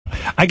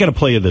I got to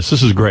play you this.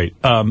 This is great.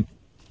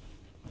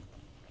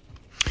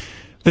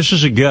 This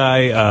is a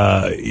guy,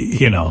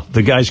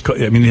 the guy's,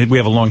 we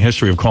have a long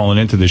history of calling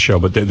into this show,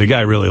 but the guy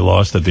really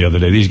lost it the other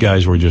day. These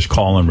guys were just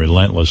calling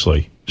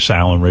relentlessly.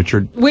 Sal and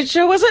Richard. Which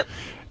show was it?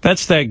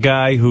 That's that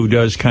guy who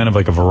does kind of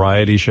like a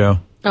variety show.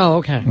 Oh,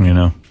 okay.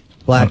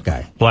 Black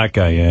guy. Black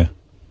guy, yeah.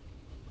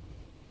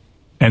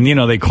 And,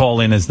 they call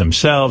in as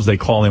themselves. They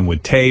call in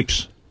with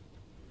tapes.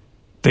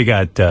 They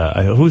got,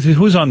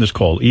 who's on this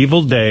call?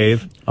 Evil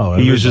Dave. Oh,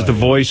 he uses the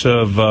voice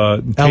of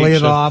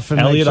Elliot Offen.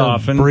 Elliot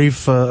Offen.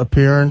 Brief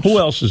appearance. Who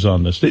else is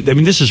on this?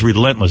 This is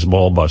relentless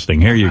ball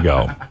busting. Here you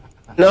go.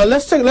 No,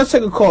 let's take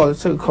a call.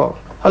 Let's take a call.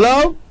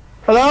 Hello?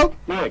 Hello?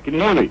 Yeah, can you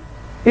hear me?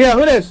 Yeah,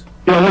 who this?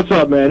 Yo, what's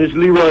up, man? It's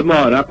Leroy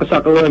Martin.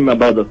 Akasaka, my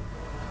brother.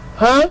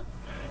 Huh?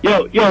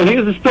 Yo,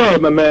 here's the story,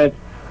 my man.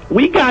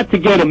 We got to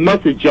get a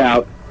message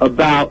out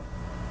about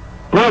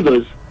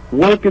brothers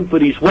working for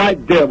these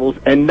white devils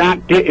and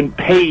not getting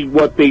paid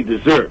what they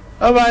deserve.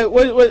 All right.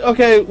 What are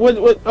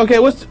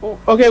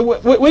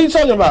you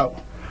talking about?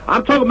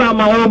 I'm talking about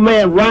my old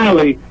man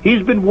Riley.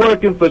 He's been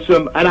working for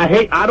some, and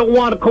I don't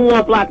want to come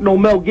off like no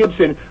Mel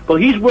Gibson, but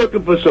he's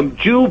working for some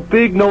Jew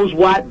big-nosed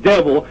white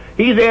devil.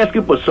 He's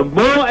asking for some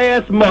more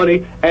ass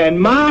money,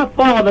 and my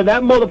father,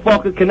 that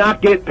motherfucker,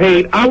 cannot get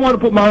paid. I want to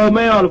put my old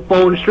man on the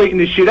phone and straighten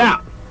this shit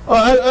out.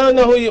 I don't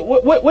know who you.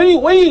 What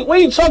are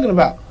you talking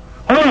about?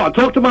 Hold on,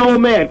 talk to my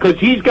old man, because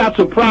he's got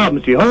some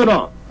problems here. Hold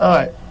on. All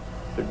right.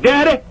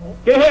 Daddy,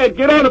 go ahead,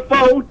 get on the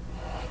phone.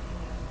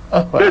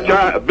 Bitch,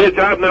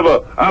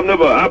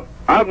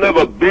 I've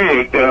never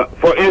begged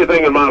for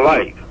anything in my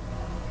life.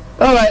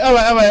 All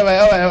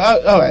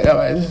right.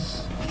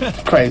 This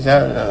is crazy. I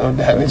don't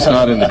know. It's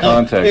not in the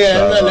context.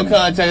 Yeah, it's not in the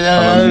context.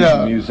 I don't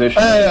know.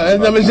 Musician.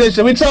 It's a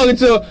musician. We're talking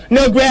to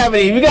No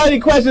Gravity. If you got any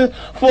questions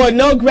for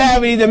No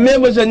Gravity, the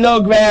members of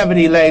No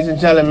Gravity, ladies and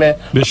gentlemen.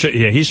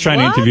 He's trying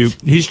to interview.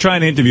 He's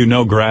trying to interview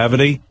No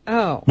Gravity.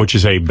 Oh. Which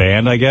is a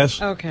band, I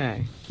guess.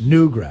 Okay.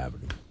 New Gravity.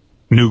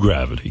 New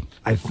Gravity.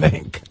 I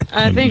think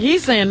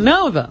he's saying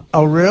no, though.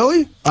 Oh,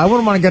 really? I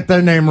wouldn't want to get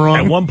their name wrong.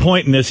 At one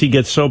point in this, he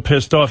gets so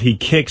pissed off, he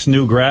kicks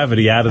New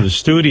Gravity out of the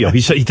studio.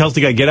 He tells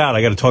the guy, get out,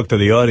 I got to talk to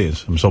the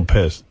audience. I'm so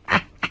pissed.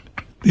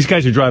 These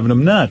guys are driving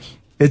him nuts.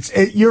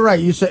 You're right.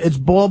 You said it's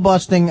ball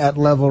busting at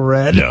level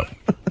red. Yeah.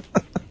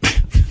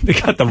 They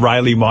got the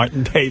Riley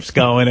Martin tapes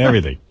going,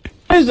 everything.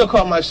 Please don't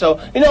call my show.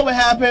 You know what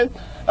happened?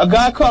 A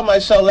guy called my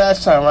show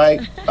last time,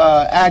 right?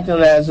 Acting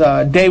as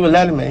David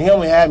Letterman. He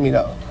only had me,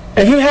 though.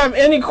 If you have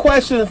any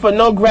questions for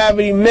No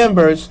Gravity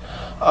members,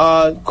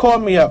 call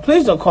me up.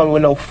 Please don't call me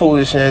with no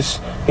foolishness.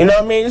 You know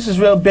what I mean? This is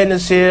real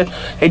business here.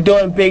 They're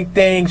doing big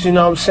things, you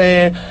know what I'm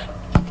saying?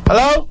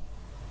 Hello?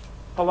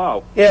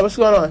 Hello. Yeah, what's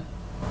going on?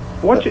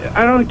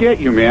 I don't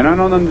get you, man. I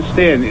don't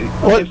understand.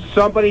 If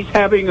somebody's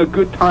having a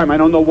good time, I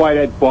don't know why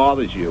that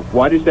bothers you.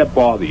 Why does that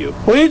bother you?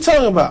 What are you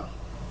talking about?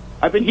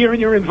 I've been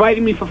hearing you're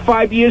inviting me for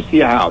 5 years to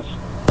your house.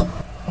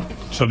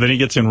 So then he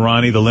gets in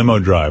Ronnie, the limo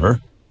driver.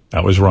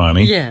 That was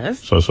Ronnie.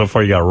 Yes. So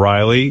far you got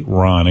Riley,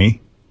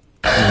 Ronnie.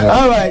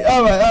 All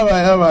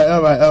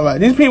right.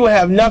 These people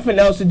have nothing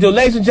else to do.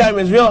 Ladies and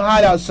gentlemen, it's real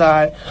hot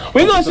outside.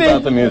 We're going to see.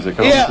 About the music.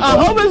 I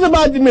hope it's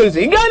about the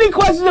music. You got any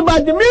questions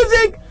about the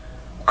music?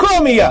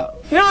 Call me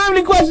up. If you don't have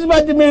any questions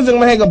about the music, I'm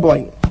going to hang up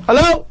on you.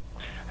 Hello?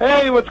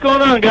 Hey, what's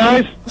going on,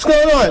 guys? What's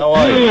going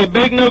on? Hey,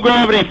 big No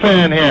Gravity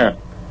fan here.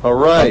 All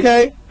right.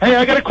 Okay. Hey,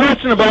 I got a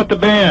question about the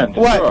band.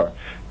 What? Sure.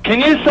 Can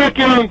you suck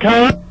your own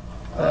cock?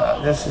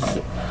 This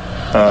is...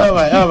 All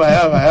right.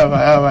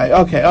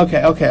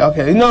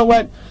 Okay. You know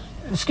what?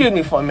 Excuse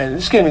me for a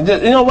minute. You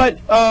know what?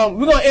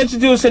 We're going to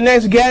introduce the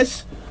next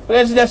guest.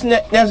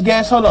 Next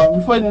guest. Hold on.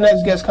 Before the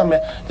next guest come in,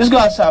 just go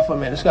outside for a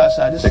minute. Just go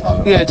outside.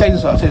 Take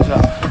this off.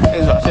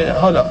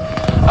 Hold on.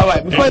 All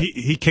right. Before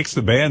he kicks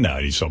the band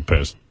out. He's so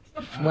pissed.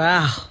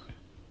 Wow.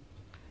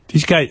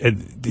 These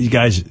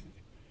guys.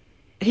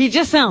 He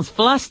just sounds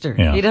flustered.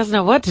 Yeah. He doesn't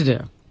know what to do.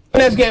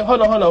 Next game.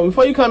 Hold on.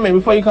 Before you come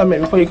in.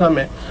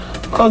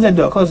 Close the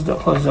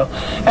door.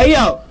 Hey,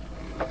 yo.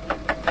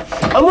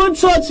 I'm going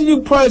to talk to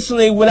you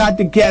personally without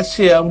the guests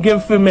here. I'm giving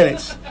a few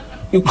minutes.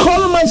 You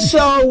calling my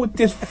show with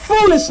this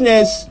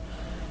foolishness.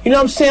 You know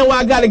what I'm saying? Well,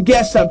 I got a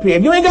guest up here.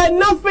 If you ain't got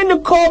nothing to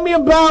call me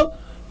about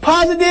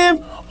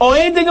positive or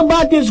anything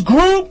about this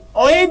group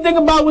or anything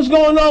about what's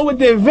going on with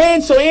the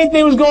events or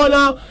anything that's going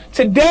on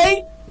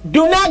today,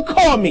 do not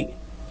call me.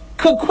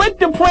 Quit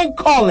the prank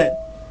calling.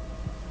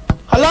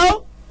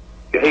 Hello?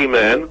 Hey,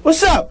 man.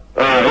 What's up?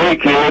 Hey,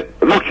 kid.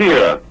 Look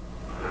here.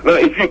 Now,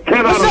 if you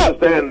cannot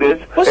understand this...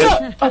 What's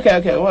up?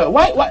 Okay.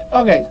 Why?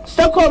 Okay,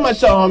 stop calling my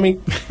show, homie.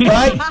 All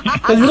right?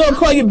 Because we're going to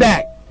call you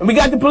back. And we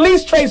got the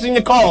police tracing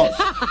your calls.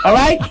 All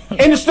right?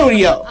 In the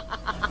studio.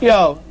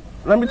 Yo,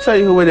 let me tell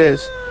you who it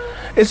is.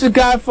 It's a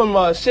guy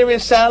from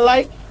Sirius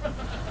Satellite.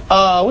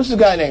 What's the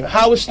guy name?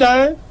 Howard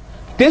Stern.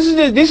 These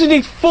are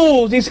these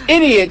fools, these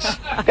idiots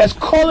that's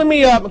calling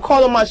me up and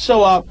calling my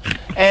show up.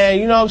 And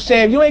you know what I'm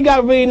saying? If you ain't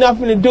got really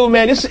nothing to do,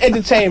 man, this is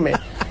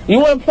entertainment. You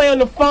want to play on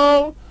the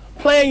phone?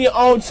 Play in your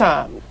own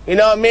time. You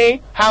know what I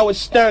mean? Howard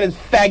Stern is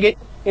faggot.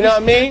 You know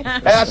what I mean?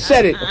 And I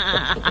said it.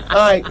 All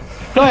right.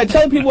 Go ahead,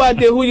 tell the people out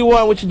there who you are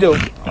and what you do.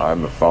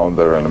 I'm a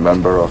founder and a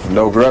member of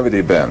No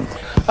Gravity Band.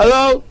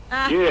 Hello?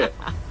 Yeah.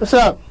 What's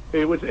up?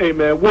 Hey, hey,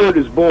 man, word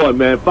is born,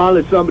 man.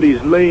 Finally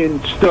somebody's laying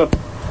stuff.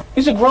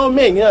 He's a grown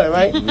man, you know that,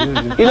 right? You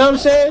know what I'm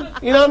saying?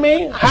 You know what I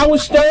mean? Howard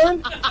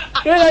Stern?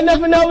 You ain't got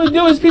nothing else to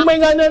do. His people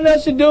ain't got nothing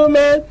else to do,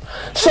 man.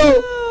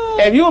 So,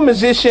 if you're a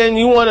musician,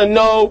 you want to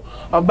know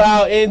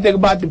about anything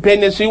about the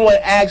business, you want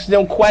to ask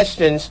them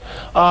questions,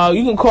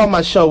 you can call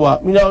my show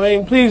up. You know what I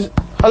mean? Please.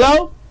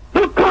 Hello?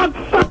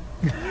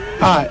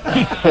 Alright.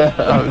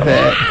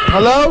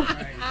 Hello?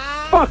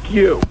 Fuck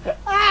you.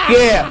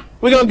 Yeah,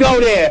 we're gonna go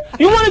there.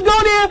 You wanna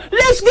go there?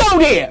 Let's go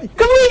there.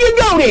 Cause we can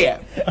go there.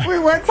 We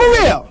went for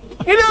real.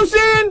 You know what I'm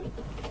saying?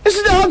 This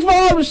is the Hugs for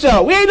Harlem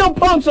show. We ain't no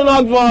punks on the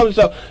Hugs for Harlem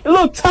show. The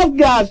little tough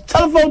guys,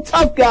 telephone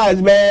tough guys,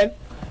 man.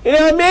 You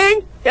know what I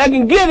mean? I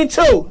can get it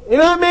too. You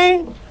know what I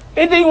mean?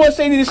 Anything you wanna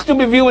say to these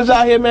stupid viewers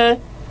out here, man?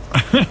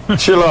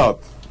 Chill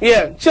out.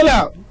 Yeah, chill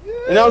out.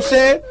 You know what I'm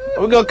saying?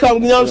 We're gonna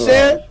come, you know what I'm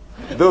saying?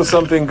 Do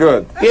something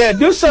good. Yeah,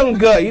 do something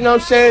good, you know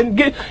what I'm saying?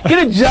 Get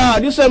a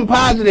job, do something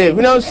positive,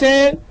 you know what I'm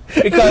saying?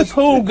 Because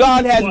who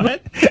God has...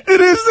 What?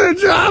 It is their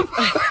job.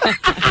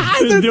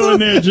 They're doing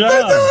their job.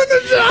 They're doing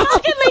their job. How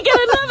can they get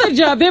another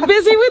job? They're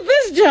busy with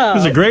this job.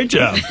 It's a great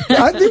job.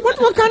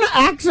 What kind of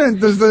accent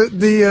does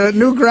the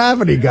new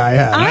Gravity guy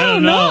have? I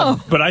don't know.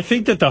 But I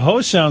think that the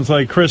host sounds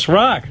like Chris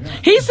Rock.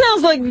 He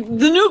sounds like,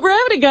 the new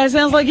Gravity guy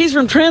sounds like he's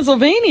from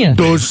Transylvania.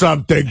 Do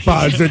something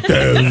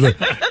positive.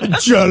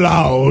 Chill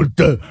out.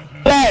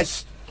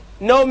 Blessed.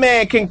 No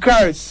man can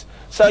curse.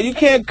 So you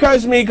can't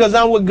curse me because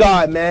I'm with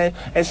God, man.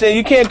 And say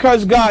you can't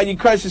curse God, you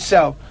curse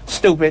yourself.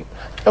 Stupid.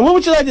 And what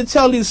would you like to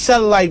tell these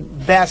satellite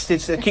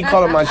bastards that keep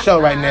calling my show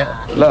right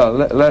now? No,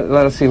 let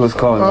us see who's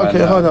calling right Okay,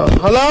 now. hold on.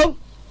 Hello?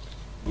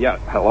 Yeah,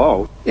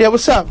 hello. Yeah,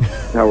 what's up?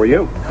 How are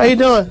you? How you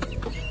doing?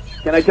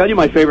 Can I tell you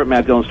my favorite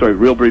Matt Dillon story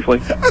real briefly?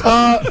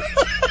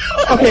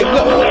 Okay,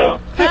 go.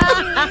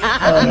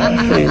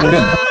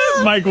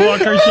 Mike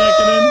Walker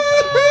checking in.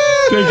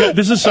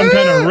 This is some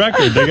kind of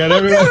record. They got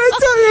everyone. Can I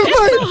tell you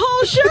It's the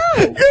whole show.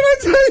 Can I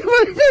tell you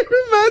my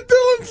favorite Matt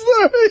Dillon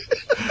story?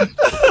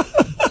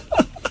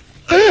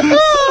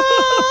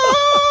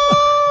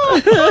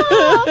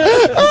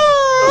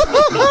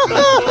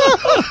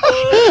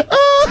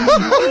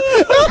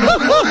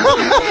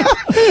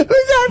 The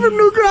guy from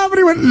New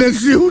Gravity went, let's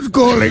see who's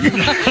calling. Yeah, he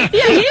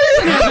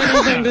doesn't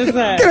have anything to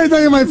say. Can I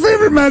tell you my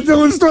favorite Matt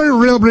Dillon story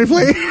real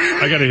briefly?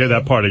 I got to hear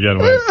that part again.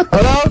 Wait.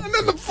 Hello? And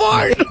then the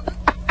fart.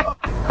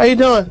 How you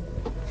doing?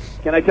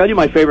 Can I tell you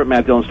my favorite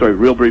Matt Dillon story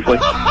real briefly?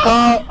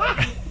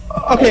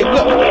 Okay,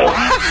 go.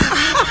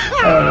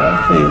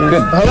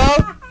 Hello?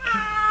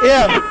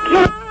 Yeah.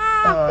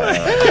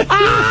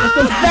 It's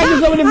the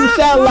faggots over there from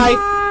satellite.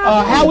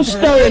 Howard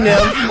Stern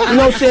them. You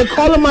know what I'm saying?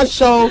 Calling my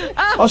show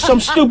or some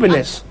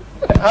stupidness.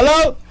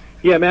 Hello?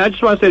 Yeah, man, I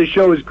just want to say the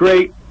show is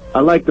great. I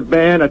like the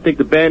band. I think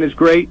the band is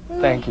great.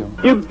 Thank you.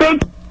 You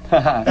big...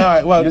 All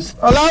right, well,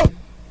 hello?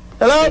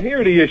 Hello? Here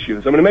are the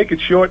issues. I'm going to make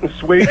it short and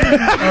sweet.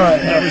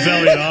 That was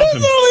Elliot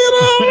Austin.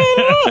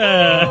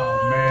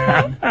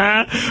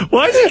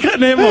 Why is he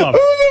cutting him off? Who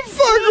the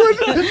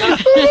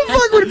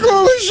fuck would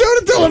call the show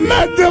to tell a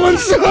Matt Dillon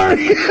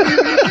story?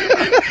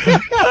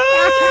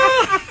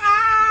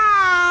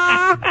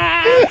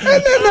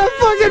 And then that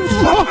fucking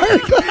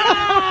fart.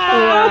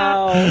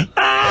 Wow.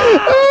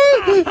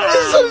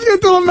 Someone's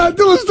gonna tell a Matt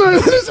Dillon story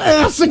that his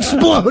ass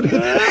exploded.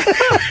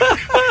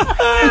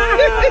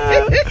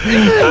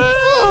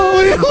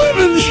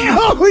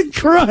 Holy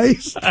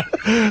Christ.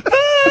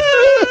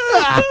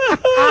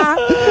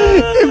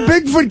 If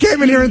Bigfoot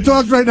came in here and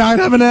talked right now, I'd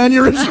have an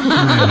aneurysm.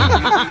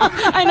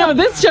 I know,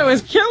 this show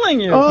is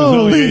killing you. There's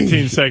only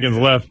 18 seconds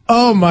left.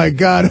 Oh, my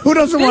God. Who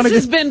doesn't want to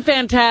This get... has been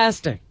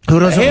fantastic. Who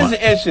doesn't Here's want...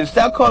 the issue.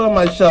 Stop calling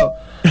my show.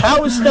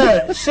 Howard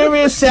Stern,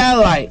 Sirius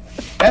Satellite.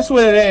 That's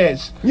what it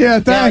is. Yeah,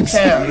 thanks.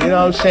 Downtown, you know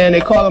what I'm saying?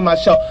 They calling my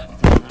show.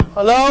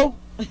 Hello?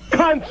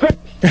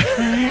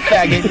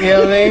 Faggot, you know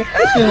what I mean?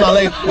 Excuse my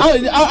language.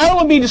 I don't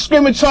want to be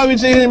discriminatory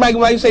to anybody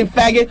when you say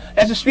faggot.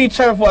 That's a street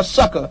term for a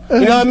sucker.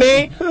 You know what I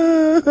mean?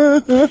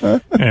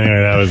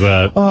 Anyway, that was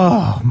that.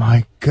 Oh,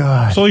 my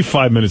God. It's only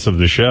 5 minutes of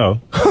the show.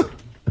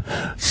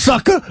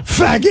 Sucker,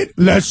 faggot,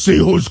 let's see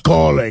who's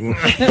calling.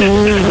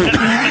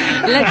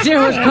 Let's see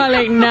who's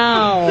calling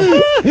now.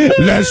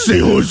 Let's see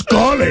who's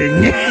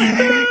calling.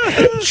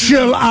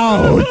 Chill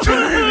out.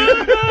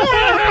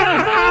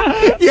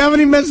 You have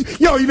any message?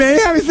 Yo, you may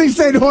have anything to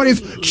say to the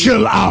audience?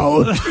 Chill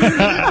out.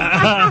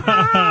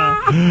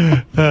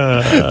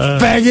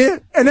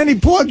 Faggot. And then he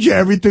plugs you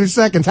every 2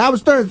 seconds. Howard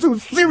Stern,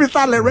 Sirius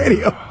Satellite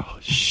Radio. Oh,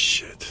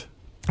 shit.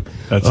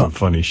 That's some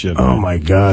funny shit, man. Oh, my God.